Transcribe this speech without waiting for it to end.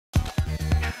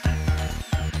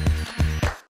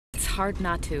hard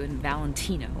not to in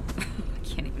Valentino. I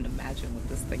can't even imagine what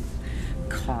this thing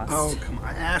cost. Oh, come on.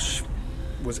 Ash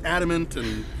was adamant,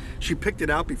 and she picked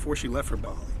it out before she left for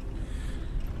Bali.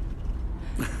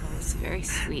 Well, it's very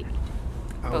sweet,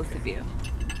 both of you.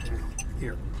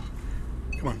 Here.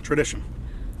 Come on, tradition.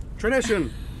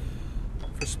 Tradition!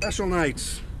 For special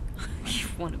nights.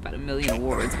 You've won about 1 million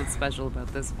awards. What's special about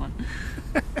this one?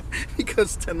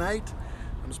 Because tonight,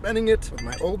 I'm spending it with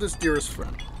my oldest, dearest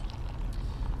friend.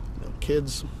 No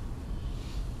kids,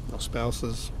 no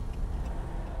spouses.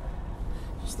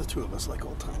 Just the two of us like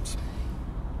old times.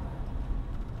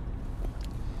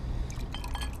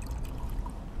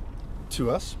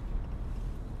 To us.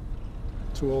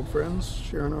 Two old friends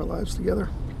sharing our lives together.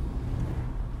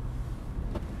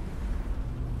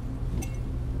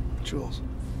 Jules.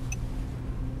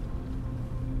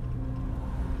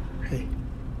 Hey.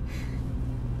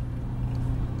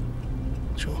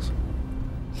 Jules.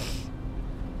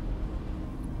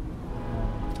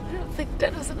 I don't think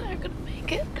Dennis and I are gonna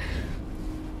make it.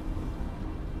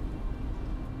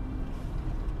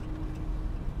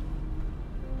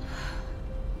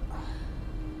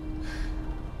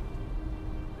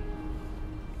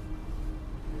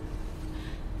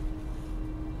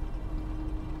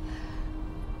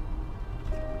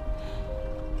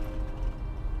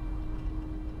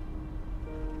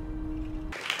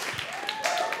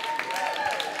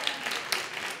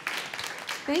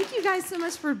 Thank you guys so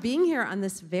much for being here on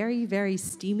this very, very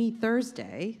steamy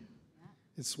Thursday.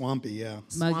 It's swampy, yeah.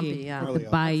 Swampy, yeah. Early The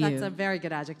up. bayou. That's a very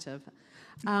good adjective.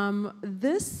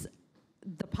 The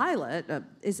pilot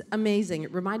is amazing.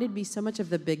 It reminded me so much of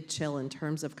The Big Chill in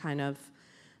terms of kind of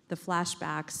the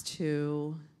flashbacks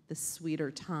to the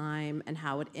sweeter time and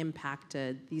how it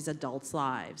impacted these adults'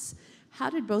 lives. How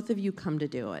did both of you come to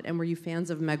do it? And were you fans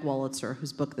of Meg Wolitzer,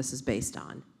 whose book this is based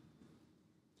on?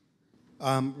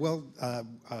 I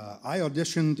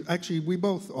auditioned. Actually, we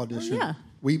both auditioned. Oh, yeah.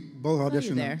 We both you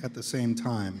auditioned there. at the same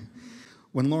time.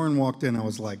 When Lauren walked in, I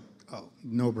was like, "Oh,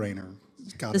 no-brainer.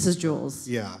 It's gotta This be is her." Jules.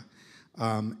 Yeah,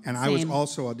 and I was Same.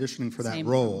 also auditioning for that Same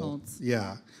role. Krumholtz.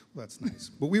 Yeah, well, that's nice.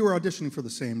 But we were auditioning for the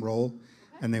same role,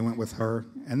 and they went with her.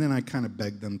 And then I kind of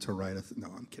begged them to write a.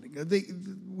 No, I'm kidding.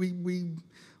 We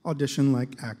audition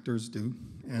like actors do,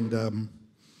 and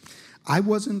I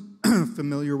wasn't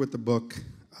familiar with the book.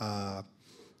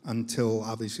 Until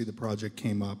obviously the project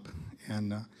came up,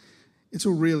 and it's a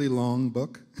really long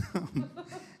book,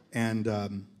 and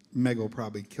Meg will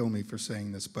probably kill me for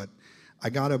saying this, but I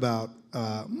got about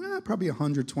probably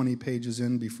 120 pages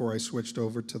in before I switched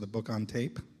over to the book on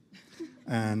tape,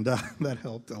 and that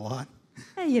helped a lot.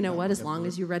 Hey, you know what? As long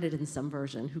as you read it in some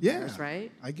version, who cares,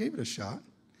 right? I gave it a shot,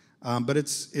 but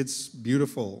it's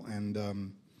beautiful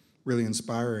and really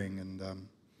inspiring, and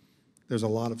there's a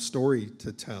lot of story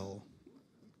to tell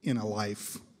in a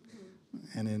life,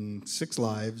 and in 6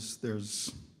 lives,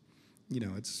 there's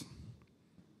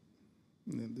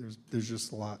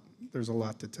just a lot. There's a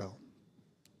lot to tell.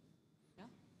 Yeah.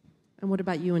 And what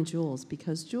about you and Jules?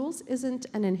 Because Jules isn't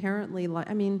an inherently,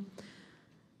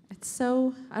 it's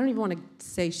so, I don't even want to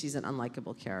say she's an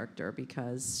unlikable character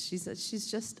because she's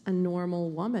just a normal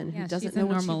woman who doesn't know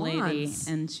what she wants. She's a normal lady,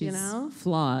 and she's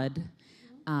flawed,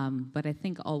 but I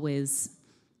think always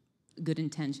good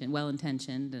intention,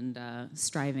 well-intentioned, and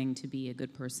striving to be a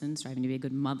good person, striving to be a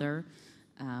good mother,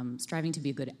 striving to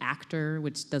be a good actor,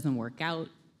 which doesn't work out.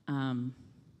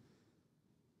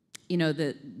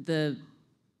 The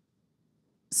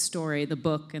story, the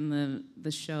book, and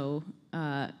the show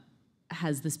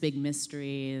has this big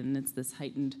mystery, and it's this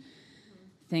heightened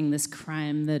thing, this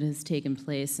crime that has taken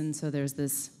place, and so there's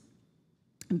this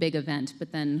big event,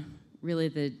 but then really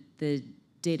the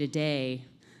day-to-day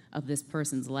of this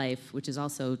person's life, which is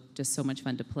also just so much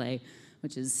fun to play,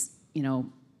 which is,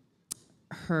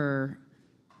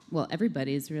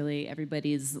 everybody's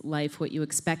life, what you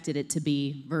expected it to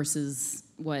be versus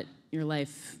what your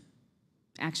life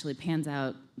actually pans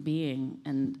out being.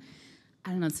 And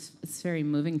I don't know, it's very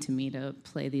moving to me to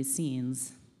play these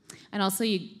scenes. And also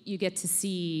you get to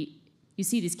see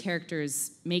these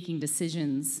characters making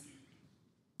decisions,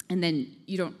 and then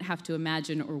you don't have to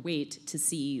imagine or wait to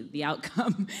see the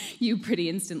outcome. You pretty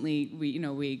instantly,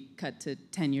 we cut to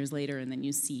 10 years later, and then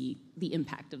you see the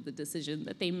impact of the decision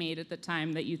that they made at the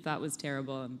time that you thought was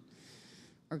terrible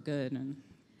or good.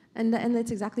 And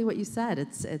that's exactly what you said.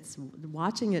 It's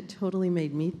watching it totally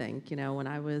made me think, when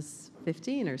I was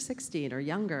 15 or 16 or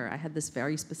younger, I had this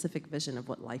very specific vision of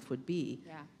what life would be.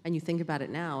 Yeah. And you think about it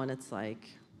now, and it's like,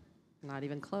 not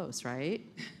even close, right?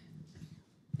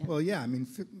 Yeah. Well, yeah,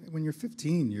 when you're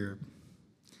 15, your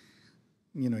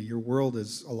world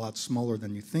is a lot smaller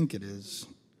than you think it is.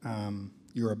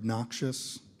 You're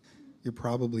obnoxious. You're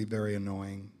probably very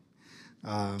annoying.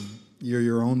 You're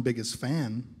your own biggest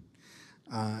fan,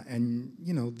 and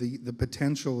you know the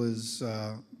potential is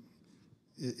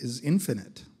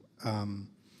infinite.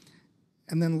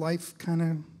 And then life kind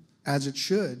of, as it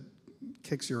should,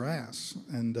 kicks your ass,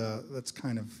 and that's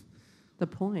kind of The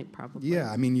point, probably.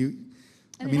 yeah. I mean,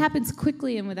 And it happens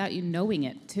quickly and without you knowing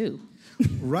it, too.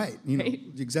 right. You know, Right.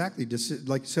 exactly.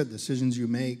 Like you said, decisions you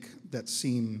make that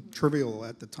seem trivial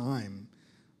at the time,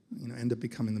 you know, end up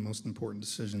becoming the most important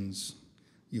decisions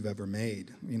you've ever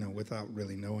made. You know, without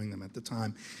really knowing them at the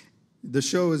time. The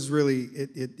show is really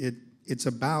it's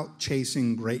about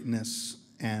chasing greatness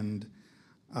and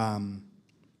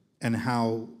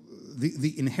how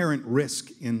the inherent risk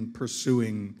in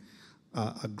pursuing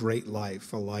a great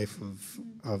life, a life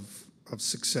of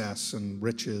success and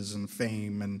riches and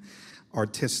fame and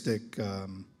artistic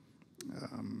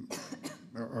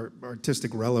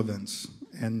relevance,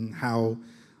 and how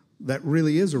that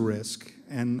really is a risk,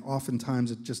 and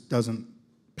oftentimes it just doesn't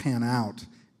pan out.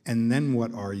 And then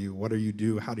what are you? What do you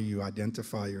do? How do you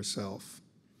identify yourself?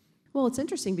 Well, it's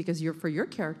interesting because for your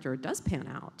character, it does pan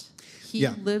out. He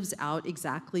Yeah. lives out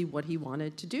exactly what he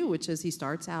wanted to do, which is he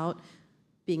starts out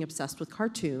being obsessed with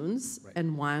cartoons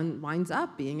and winds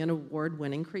up being an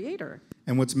award-winning creator.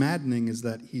 And what's maddening is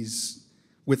that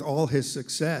with all his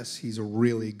success, he's a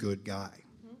really good guy.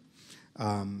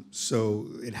 So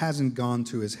it hasn't gone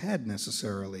to his head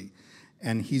necessarily.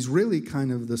 And he's really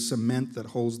kind of the cement that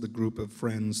holds the group of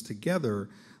friends together.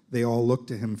 They all look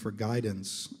to him for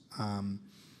guidance.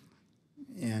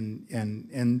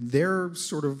 And they're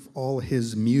sort of all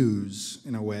his muse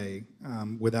in a way.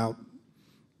 Without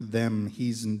them,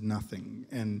 he's nothing.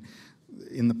 And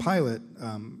in the pilot,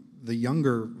 the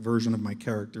younger version of my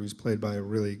character, who's played by a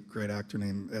really great actor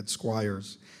named Ed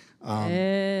Squires.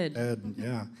 Ed,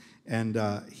 yeah. And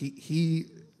he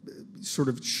sort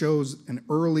of shows an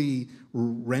early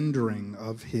rendering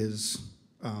of his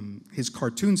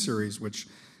cartoon series, which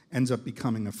ends up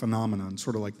becoming a phenomenon,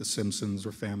 sort of like The Simpsons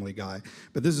or Family Guy.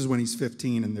 But this is when he's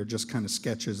 15, and they're just kind of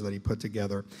sketches that he put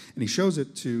together. And he shows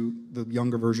it to the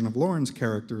younger version of Lauren's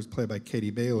character, who's played by Katie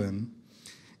Balin.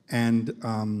 And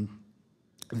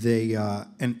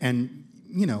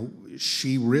you know,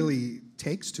 she really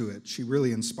takes to it. She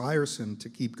really inspires him to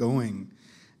keep going.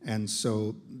 And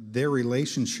so their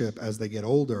relationship as they get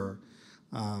older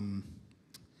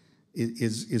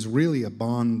is really a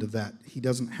bond that he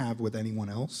doesn't have with anyone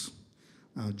else.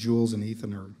 Jules and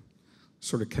Ethan are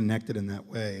sort of connected in that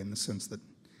way, in the sense that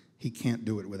he can't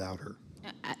do it without her.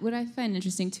 What I find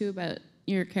interesting, too, about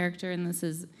your character in this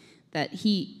is that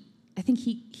I think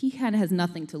he kind of has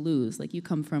nothing to lose. Like, he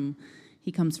comes from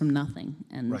nothing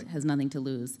and Right. has nothing to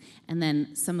lose. And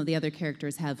then some of the other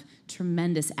characters have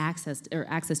tremendous access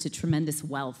to tremendous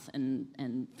wealth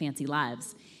and fancy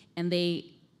lives. And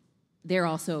they're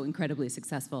also incredibly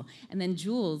successful. And then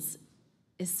Jules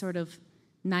is sort of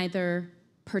neither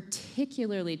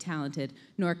particularly talented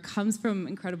nor comes from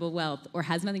incredible wealth or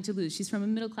has nothing to lose. She's from a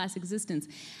middle-class existence.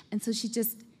 And so she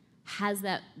just has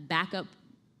that backup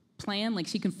plan. Like,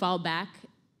 she can fall back,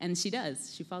 and she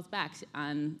does. She falls back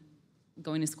on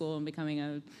going to school and becoming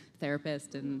a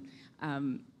therapist, and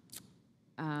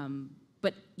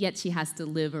but yet she has to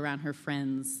live around her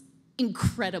friends'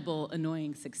 incredible,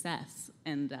 annoying success,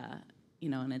 and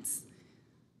and it's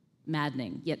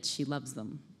maddening. Yet she loves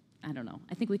them. I don't know.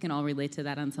 I think we can all relate to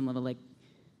that on some level, like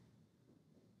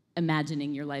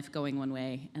imagining your life going one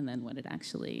way and then what it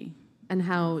actually. And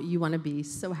how you want to be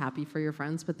so happy for your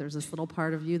friends, but there's this little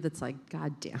part of you that's like,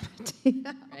 God damn it.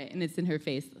 Right, and it's in her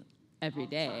face every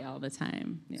day, all the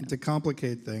time. Yeah. And to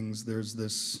complicate things, there's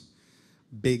this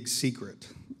big secret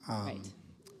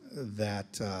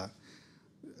that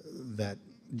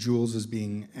Jules is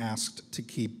being asked to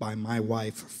keep by my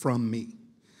wife from me.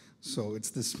 So it's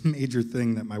this major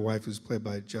thing that my wife, who's played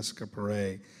by Jessica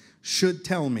Perret, should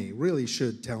tell me, really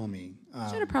should tell me.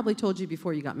 Should have probably told you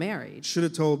before you got married. Should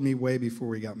have told me way before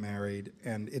we got married.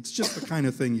 And it's just the kind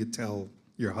of thing you tell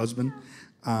your husband.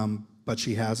 But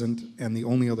she hasn't, and the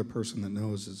only other person that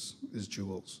knows is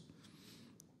Jules.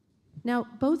 Now,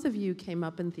 both of you came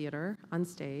up in theater on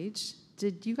stage.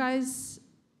 Did you guys,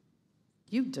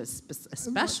 you just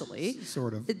especially,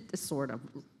 Sort of.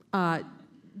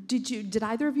 Did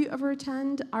either of you ever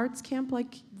attend arts camp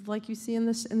like you see in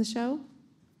the show?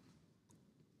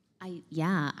 I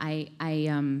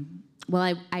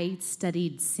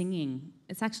studied singing.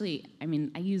 It's actually,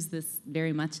 I use this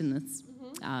very much in this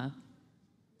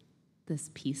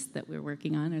this piece that we're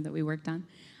working on, or that we worked on.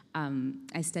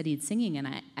 I studied singing, and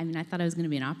I thought I was going to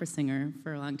be an opera singer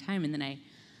for a long time, and then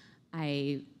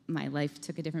my life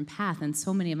took a different path, and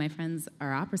so many of my friends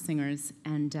are opera singers,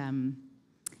 and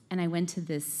I went to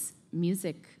this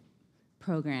music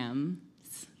program,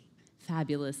 this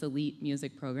fabulous elite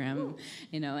music program,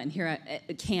 you know, and here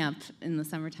at camp in the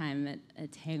summertime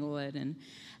at Tanglewood, and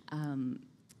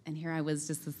here I was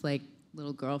just this like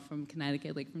little girl from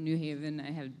Connecticut, like from New Haven.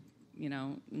 I had, you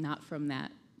know, not from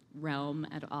that realm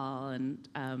at all, and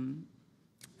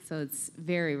so it's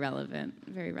very relevant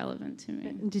to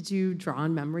me. Did you draw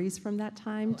on memories from that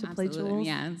time to play Absolutely. Jules?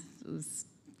 Yeah, it was,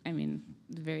 I mean,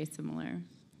 very similar.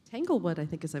 Tanglewood, I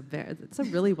think, it's a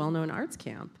really well-known arts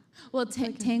camp. Well,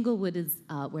 Tanglewood is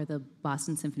where the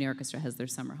Boston Symphony Orchestra has their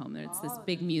summer home. It's this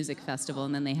big music festival,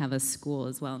 and then they have a school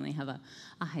as well, and they have a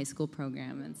high school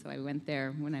program. And so I went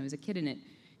there when I was a kid, and it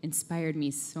inspired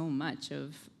me so much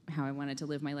of how I wanted to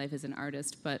live my life as an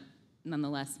artist. But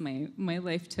nonetheless, my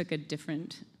life took a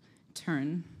different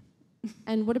turn.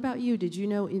 And what about you? Did you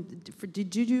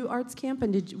do arts camp,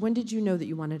 and when did you know that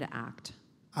you wanted to act?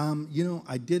 You know,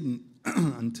 I didn't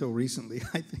until recently,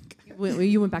 I think.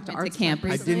 You went back to arts camp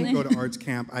I recently? didn't go to arts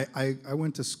camp. I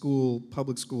went to school,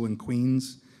 public school in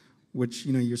Queens, which,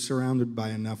 you know, you're surrounded by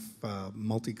enough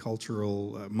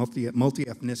multicultural,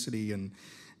 multi-ethnicity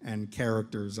and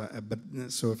characters. But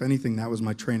so if anything, that was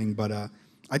my training. But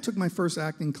I took my first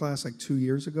acting class like 2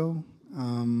 years ago.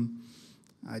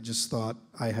 I just thought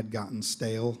I had gotten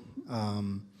stale.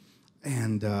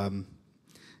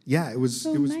 Yeah, it was...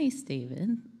 So it was nice,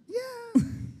 David. Yeah.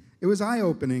 It was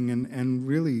eye-opening and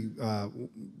really,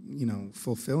 you know,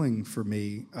 fulfilling for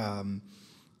me.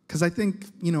 Because I think,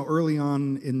 you know, early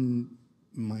on in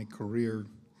my career,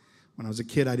 when I was a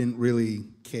kid, I didn't really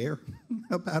care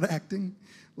about acting.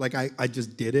 Like, I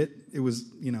just did it. It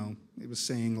was, you know, it was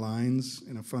saying lines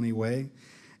in a funny way.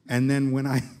 And then when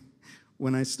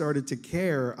I started to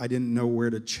care, I didn't know where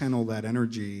to channel that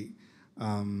energy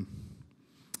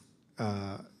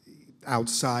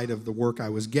outside of the work I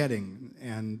was getting.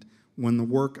 And when the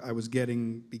work I was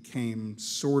getting became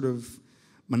sort of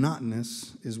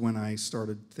monotonous is when I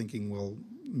started thinking, well,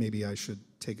 maybe I should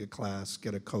take a class,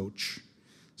 get a coach,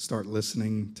 start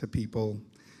listening to people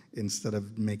instead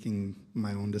of making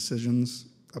my own decisions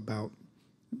about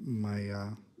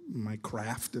my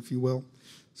craft, if you will.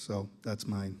 So that's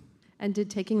mine. And did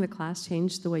taking the class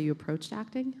change the way you approached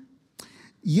acting?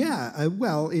 Yeah,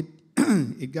 well, it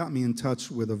it got me in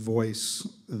touch with a voice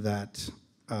that,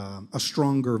 a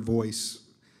stronger voice,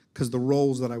 because the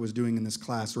roles that I was doing in this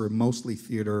class were mostly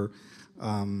theater.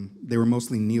 They were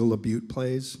mostly Neil LaBute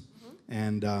plays,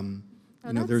 and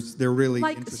you know, they're really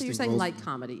interesting. So you're saying roles. light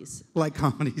comedies? Light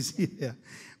comedies, yeah.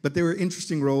 But they were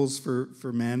interesting roles for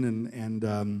men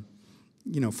and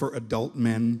you know, for adult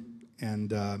men.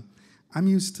 And I'm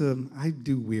used to, I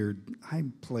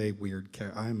play weird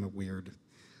characters.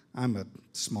 I'm a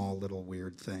small little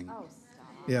weird thing. Oh, stop.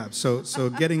 Yeah, so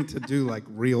getting to do like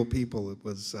real people, it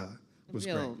was great.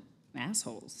 Real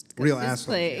assholes. Real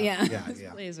assholes. Yeah.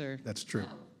 Yeah. That's true.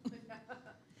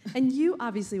 And you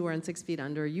obviously were on 6 Feet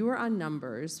Under. You were on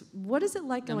Numbers. What is it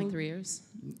like going 3 years?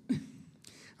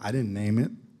 I didn't name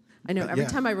it. I know. Every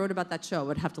time I wrote about that show, I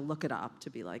would have to look it up to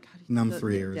be like, how do you Numb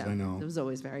 3 years, yeah, I know. It was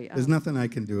always very... There's nothing I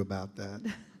can do about that.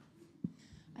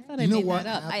 I thought I made that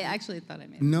up. I actually thought I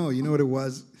made it up. No, you know what it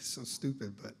was? It's so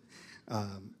stupid, but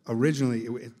originally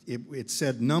it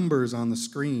said numbers on the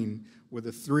screen with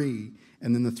a 3,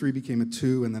 and then the 3 became a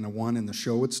 2, and then a 1, and the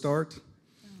show would start.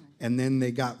 Oh. And then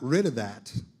they got rid of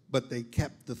that, but they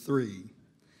kept the 3.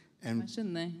 And why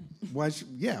shouldn't they?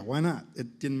 Why not?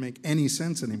 It didn't make any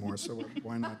sense anymore, so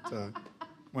why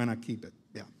not keep it?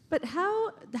 Yeah. But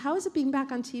how is it being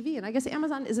back on TV? And I guess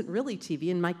Amazon isn't really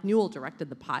TV, and Mike Newell directed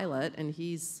the pilot, and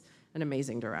he's an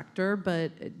amazing director.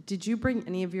 But did you bring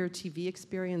any of your TV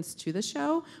experience to the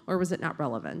show, or was it not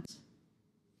relevant?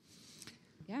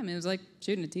 Yeah, I mean, it was like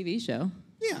shooting a TV show.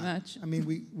 Yeah. Much. I mean,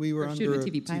 we were under a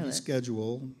TV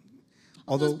schedule.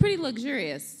 Although it was pretty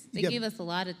luxurious. They gave us a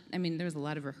lot of, I mean, there was a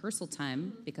lot of rehearsal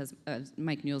time because of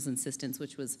Mike Newell's insistence,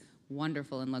 which was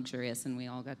wonderful and luxurious, and we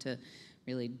all got to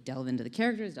really delve into the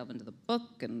characters, delve into the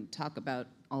book, and talk about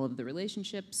all of the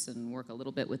relationships and work a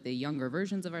little bit with the younger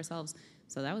versions of ourselves.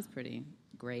 So that was pretty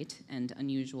great and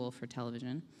unusual for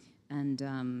television. And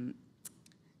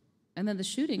then the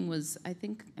shooting was, I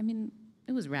think, I mean,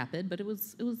 it was rapid, but it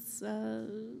was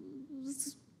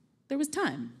there was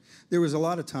time. There was a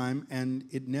lot of time, and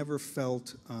it never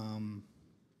felt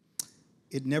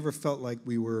like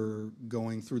we were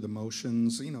going through the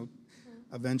motions. You know,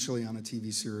 eventually on a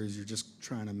TV series, you're just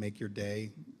trying to make your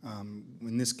day.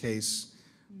 In this case,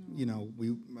 you know,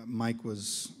 Mike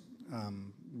was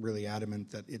really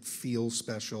adamant that it feels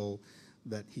special,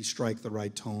 that he strike the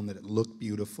right tone, that it looked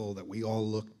beautiful, that we all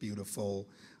looked beautiful.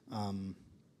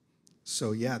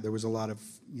 So yeah, there was a lot of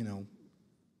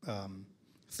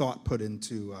thought put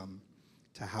into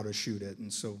to how to shoot it,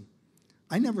 and so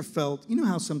I never felt. You know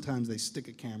how sometimes they stick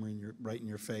a camera right in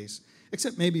your face,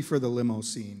 except maybe for the limo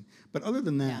scene. But other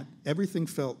than that, everything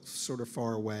felt sort of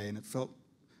far away, and it felt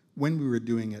when we were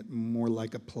doing it more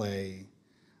like a play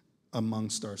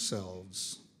amongst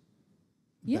ourselves.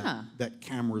 Yeah. That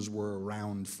cameras were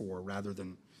around for, rather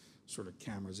than sort of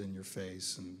cameras in your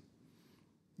face, and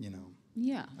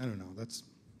Yeah. I don't know. It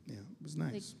was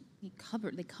nice. They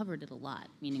covered it a lot,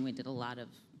 meaning we did a lot of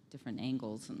different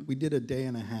angles. And We did a day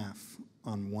and a half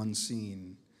on one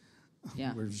scene.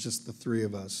 Yeah. Where it was just the three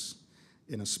of us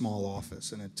in a small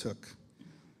office, and it took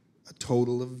a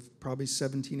total of probably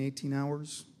 17, 18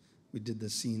 hours. We did the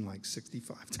scene like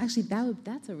 65 times. Actually,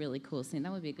 that's a really cool scene.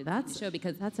 That would be a good show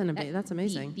because that's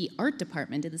amazing. The art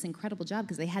department did this incredible job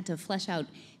because they had to flesh out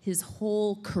his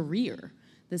whole career.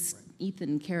 This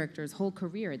Ethan character's whole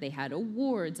career. They had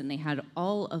awards, and they had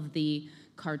all of the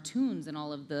cartoons and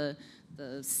all of the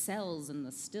cells and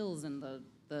the stills and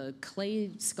the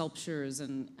clay sculptures,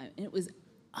 and it was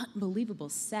unbelievable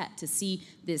set to see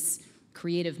this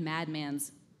creative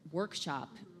madman's workshop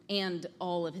and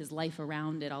all of his life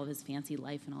around it, all of his fancy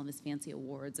life and all of his fancy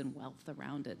awards and wealth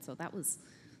around it. So that was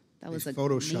an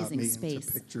photoshopped amazing me space.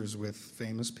 into pictures with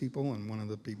famous people, and one of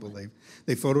the people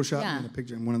they photoshopped me in a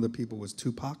picture, and one of the people was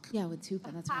Tupac. Yeah, with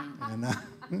Tupac, that's right. And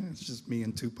it's just me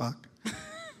and Tupac.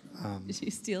 Did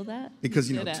you steal that? Because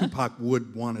You should have. Tupac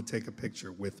would want to take a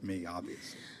picture with me,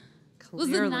 obviously. It was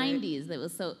the 90s.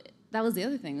 That was the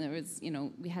other thing. There was,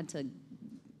 we had to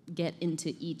get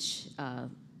into each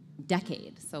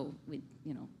decade. So we,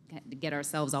 had to get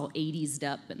ourselves all 80s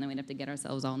up, and then we'd have to get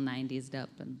ourselves all 90s up.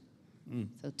 And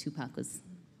so Tupac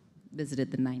visited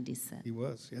the 90s set. He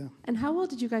was, yeah. And how well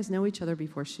did you guys know each other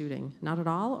before shooting? Not at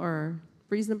all, or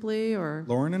reasonably, or?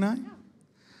 Lauren and I?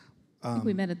 I think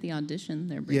we met at the audition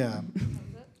there briefly. Yeah.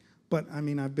 But, I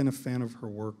mean, I've been a fan of her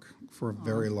work for a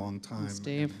very long time.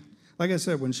 Steve. Like I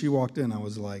said, when she walked in, I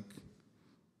was like,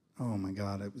 oh, my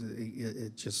God.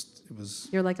 It was...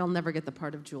 You're like, I'll never get the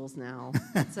part of Jules now.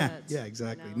 That's it. Yeah,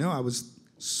 exactly. No, I was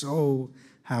so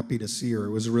happy to see her.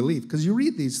 It was a relief, because you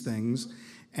read these things,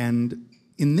 and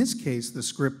in this case, the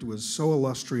script was so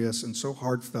illustrious and so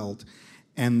heartfelt,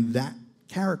 and that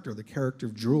character, the character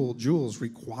of Jules,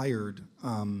 required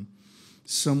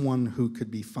someone who could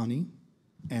be funny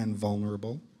and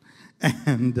vulnerable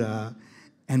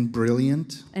and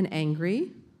brilliant And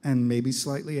angry. and maybe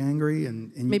slightly angry,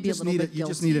 and Maybe a little bit you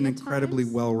just need an guilty at incredibly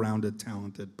times. well-rounded,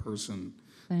 talented person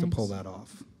to Thanks. pull that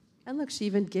off. And look, she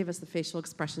even gave us the facial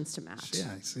expressions to match.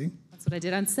 Yeah, see? That's what I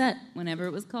did on set. Whenever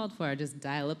it was called for, I just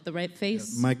dial up the right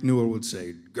face. Mike Newell would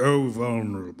say, "Go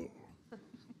vulnerable,"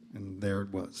 and there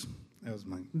it was. That was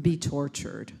mine. Be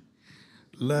tortured.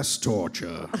 Less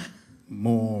torture,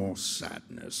 more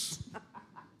sadness.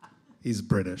 He's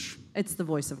British. It's the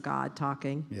voice of God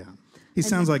talking. Yeah, he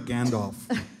sounds like Gandalf.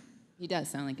 He does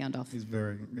sound like Gandalf. He's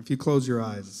very. If you close your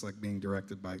eyes, it's like being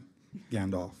directed by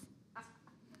Gandalf.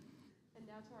 And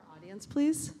now to our audience,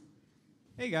 please.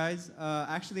 Hey guys, I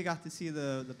actually got to see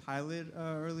the pilot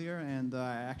earlier, and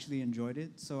I actually enjoyed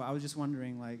it. So I was just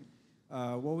wondering,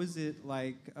 what was it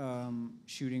like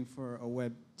shooting for a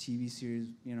web TV series,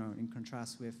 in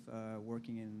contrast with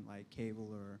working in cable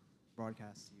or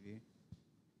broadcast TV?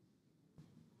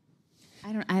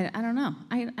 I don't know.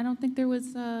 I don't think there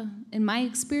was, in my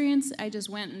experience, I just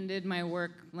went and did my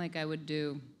work like I would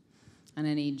do on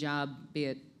any job, be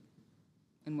it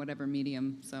in whatever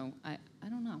medium. So I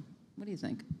don't know. What do you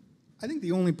think? I think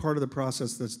the only part of the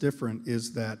process that's different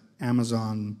is that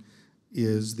Amazon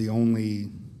is the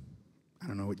only, I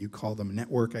don't know what you call them,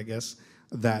 network, I guess,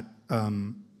 that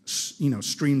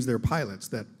streams their pilots,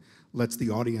 that lets the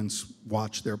audience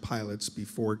watch their pilots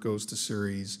before it goes to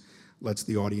series, lets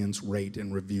the audience rate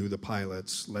and review the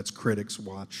pilots, lets critics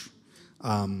watch.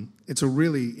 It's a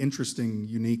really interesting,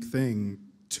 unique thing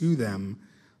to them,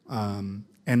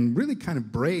 and really kind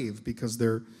of brave, because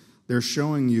they're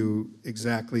showing you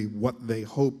exactly what they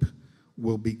hope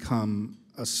will become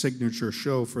a signature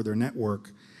show for their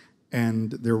network,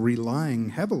 and they're relying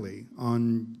heavily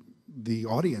on the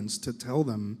audience to tell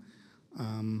them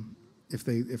if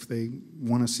they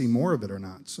want to see more of it or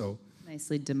not. So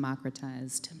Nicely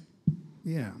democratized.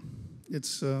 yeah,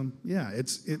 it's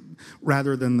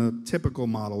rather than the typical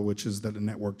model, which is that a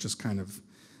network just kind of,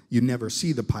 you never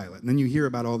see the pilot, and then you hear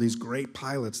about all these great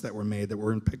pilots that were made that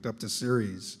weren't picked up to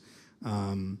series.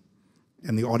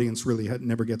 And the audience really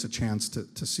never gets a chance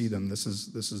to see them. This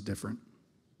is different.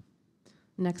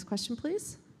 Next question,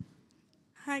 please.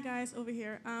 Hi guys, over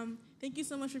here. Thank you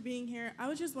so much for being here. I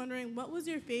was just wondering, what was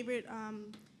your favorite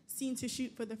scene to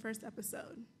shoot for the first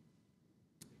episode?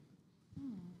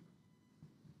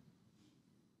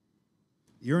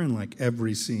 You're in like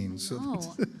every scene. So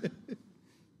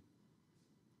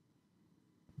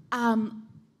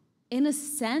In a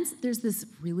sense, there's this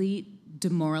really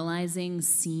demoralizing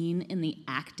scene in the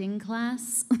acting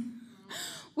class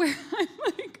where I'm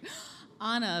like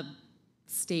on a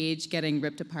stage getting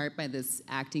ripped apart by this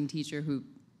acting teacher who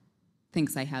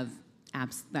thinks I have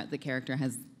that the character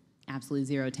has absolutely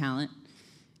zero talent.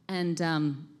 And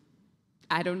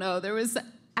I don't know, there was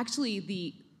actually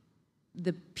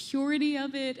the purity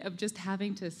of it, of just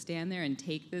having to stand there and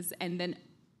take this, and then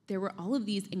there were all of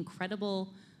these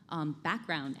incredible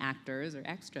background actors or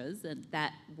extras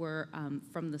that were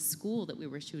from the school that we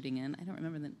were shooting in. I don't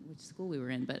remember which school we were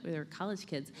in, but they were college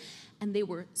kids. And they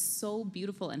were so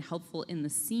beautiful and helpful in the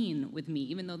scene with me,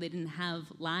 even though they didn't have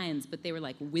lines, but they were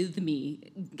like with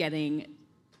me getting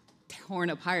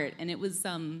torn apart. And it was, I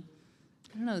don't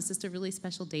know, it was just a really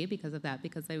special day because of that,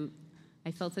 because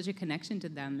I felt such a connection to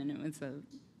them, and it was a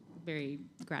very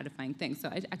gratifying thing. So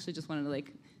I actually just wanted to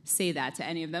like say that to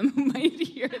any of them who might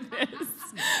hear this,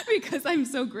 because I'm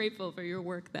so grateful for your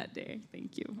work that day.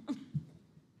 Thank you.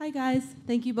 Hi guys,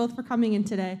 thank you both for coming in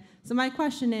today. So my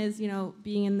question is,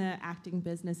 being in the acting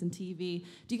business and TV,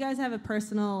 do you guys have a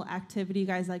personal activity you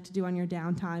guys like to do on your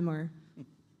downtime or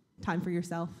time for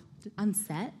yourself? On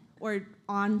set? Or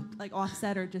on, like off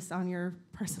set, or just on your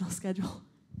personal schedule?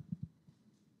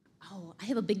 Oh, I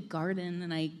have a big garden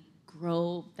and I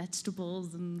grow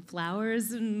vegetables and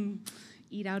flowers and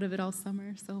eat out of it all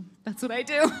summer, so that's what I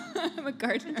do. I'm a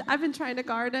gardener. I've been trying to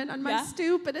garden on my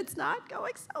stoop, and it's not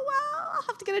going so well. I'll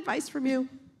have to get advice from you.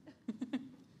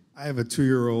 I have a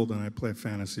 2-year-old and I play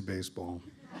fantasy baseball.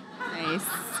 Nice.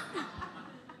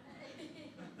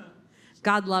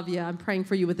 God love you. I'm praying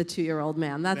for you with a 2-year-old,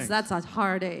 man. That's a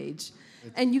hard age.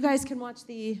 And you guys can watch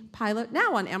the pilot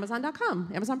now on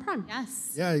Amazon.com, Amazon Prime.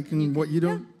 Yes. Yeah, you can. What you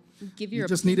don't. Give You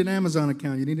just need an Amazon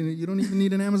account. You don't even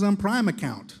need an Amazon Prime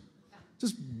account.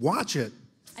 Just watch it.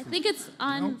 I think it's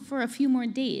on for a few more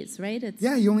days, right?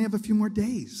 Yeah, you only have a few more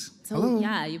days. So Hello.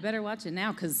 yeah, you better watch it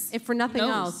now, because If for nothing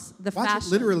else, the Watch fashion.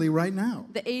 it literally right now.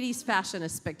 The 80s fashion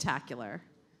is spectacular.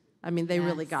 I mean, they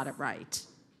really got it right.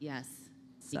 Yes,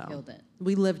 So, he killed it.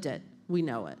 We lived it. We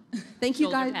know it. Thank you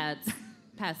Shoulder guys. pads,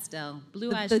 pastel, blue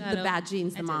The eyeshadow. bad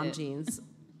jeans, I the did mom it. jeans.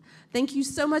 Thank you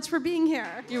so much for being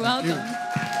here. You're welcome.